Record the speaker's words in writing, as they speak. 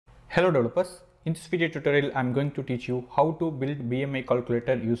Hello developers, in this video tutorial I am going to teach you how to build BMI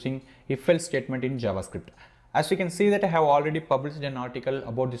calculator using if-else statement in JavaScript. As you can see that I have already published an article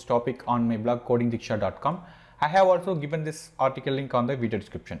about this topic on my blog codingdiksha.com. I have also given this article link on the video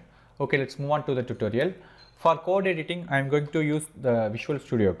description. Okay, let's move on to the tutorial. For code editing I am going to use the Visual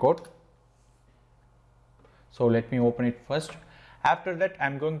Studio Code. So let me open it first. After that I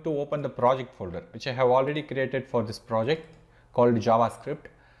am going to open the project folder which I have already created for this project called JavaScript.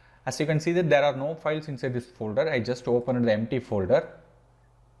 As you can see that there are no files inside this folder. I just opened the empty folder.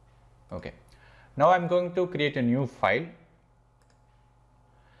 Okay. Now I am going to create a new file.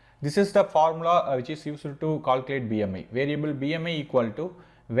 This is the formula which is used to calculate BMI. Variable BMI equal to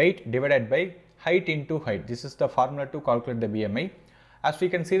weight divided by height into height. This is the formula to calculate the BMI. As we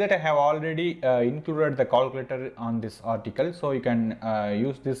can see that I have already included the calculator on this article. So you can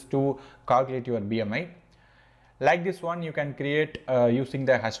use this to calculate your BMI. Like this one, you can create using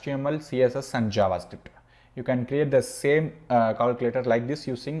the HTML, CSS and JavaScript. You can create the same calculator like this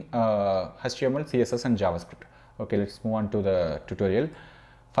using HTML, CSS and JavaScript. Okay, let's move on to the tutorial.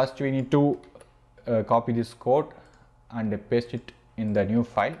 First, we need to copy this code and paste it in the new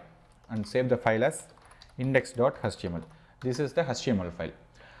file and save the file as index.html. This is the HTML file.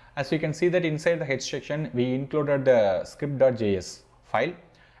 As you can see that inside the head section, we included the script.js file.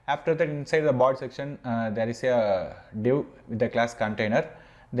 After that, inside the body section, there is a div with the class container,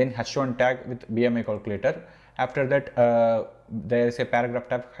 then h1 tag with BMI calculator. After that, there is a paragraph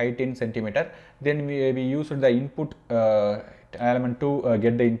tag height in centimeter. Then we used the input element to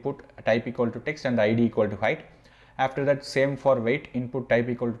get the input type equal to text and the ID equal to height. After that, same for weight, input type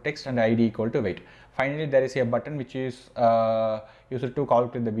equal to text and ID equal to weight. Finally, there is a button which is used to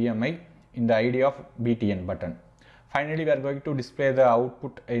calculate the BMI in the ID of BTN button. Finally, we are going to display the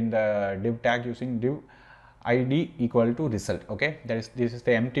output in the div tag using div id equal to result. Okay, this is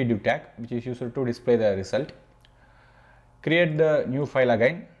the empty div tag which is used to display the result. Create the new file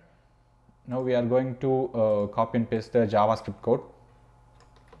again. Now we are going to copy and paste the JavaScript code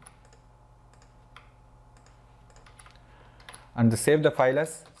and save the file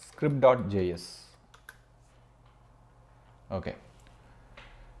as script.js. Okay,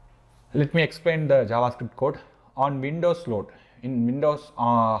 let me explain the JavaScript code. On Windows load, in Windows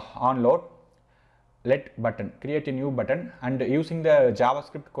on load, let button, create a new button, and using the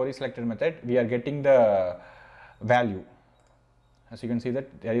JavaScript query selector method, we are getting the value. As you can see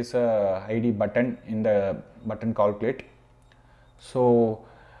that there is a ID button in the button calculate. So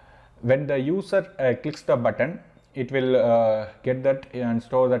when the user clicks the button, it will get that and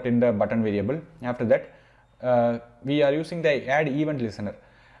store that in the button variable. After that, we are using the add event listener.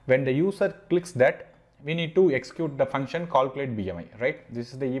 When the user clicks that, we need to execute the function calculate BMI, right?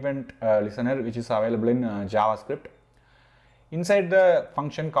 This is the event listener which is available in JavaScript. Inside the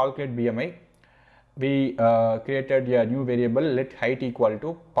function calculate BMI, we created a new variable let height equal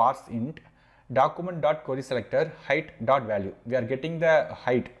to parse int document.query selector height dot value. We are getting the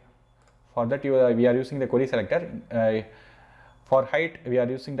height. For that we are using the query selector. For height we are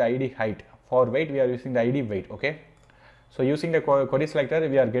using the ID height. For weight we are using the ID weight. Okay. So using the query selector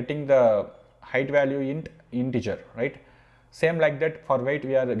we are getting the height value in integer, right? Same like that for weight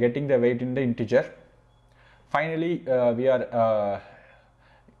we are getting the weight in the integer. Finally we are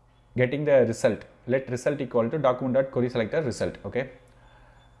getting the result. Let result equal to document.query selector result. Okay,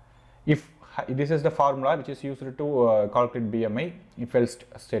 if this is the formula which is used to calculate BMI if else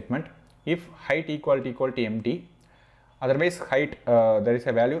statement. If height equal to empty, otherwise height there is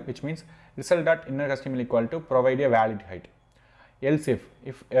a value, which means result dot inner HTML equal to provide a valid height. Else if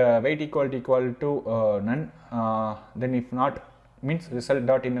weight equal to none, then if not, means result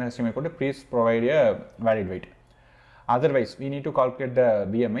dot inner HTML equal to please provide a valid weight. Otherwise we need to calculate the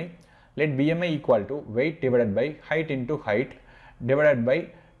BMI. Let BMI equal to weight divided by height into height divided by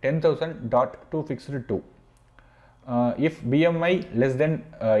 10,000 dot to fixed 2. If BMI less than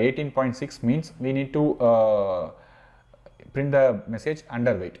 18.6 means we need to print the message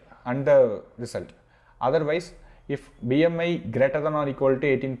underweight and the result. Otherwise, if BMI greater than or equal to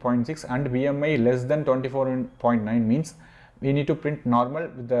 18.6 and BMI less than 24.9 means we need to print normal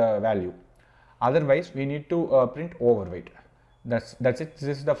with the value. Otherwise, we need to print overweight. That's it.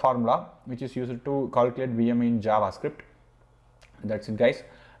 This is the formula which is used to calculate BMI in JavaScript. That's it, guys.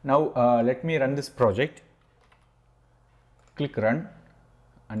 Now let me run this project. Click run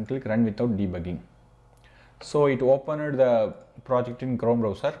and click run without debugging. So it opened the project in Chrome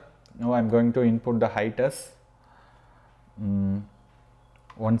browser. Now I am going to input the height as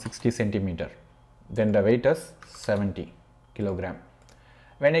 160 centimeter. Then the weight is 70 kilogram.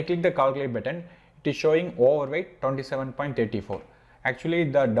 When I click the calculate button, it is showing overweight 27.34. Actually,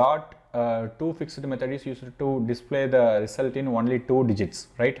 the dot to fixed method is used to display the result in only 2 digits,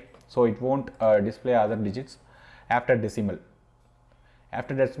 right? So it won't display other digits after decimal.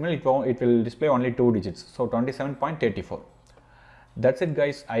 After decimal, it will display only 2 digits. So 27.34. That's it,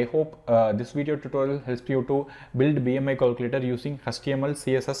 guys. I hope this video tutorial helps you to build BMI calculator using HTML,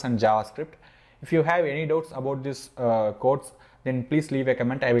 CSS and JavaScript. If you have any doubts about this codes, then please leave a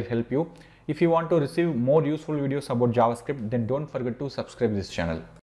comment. I will help you. If you want to receive more useful videos about JavaScript, then don't forget to subscribe this channel.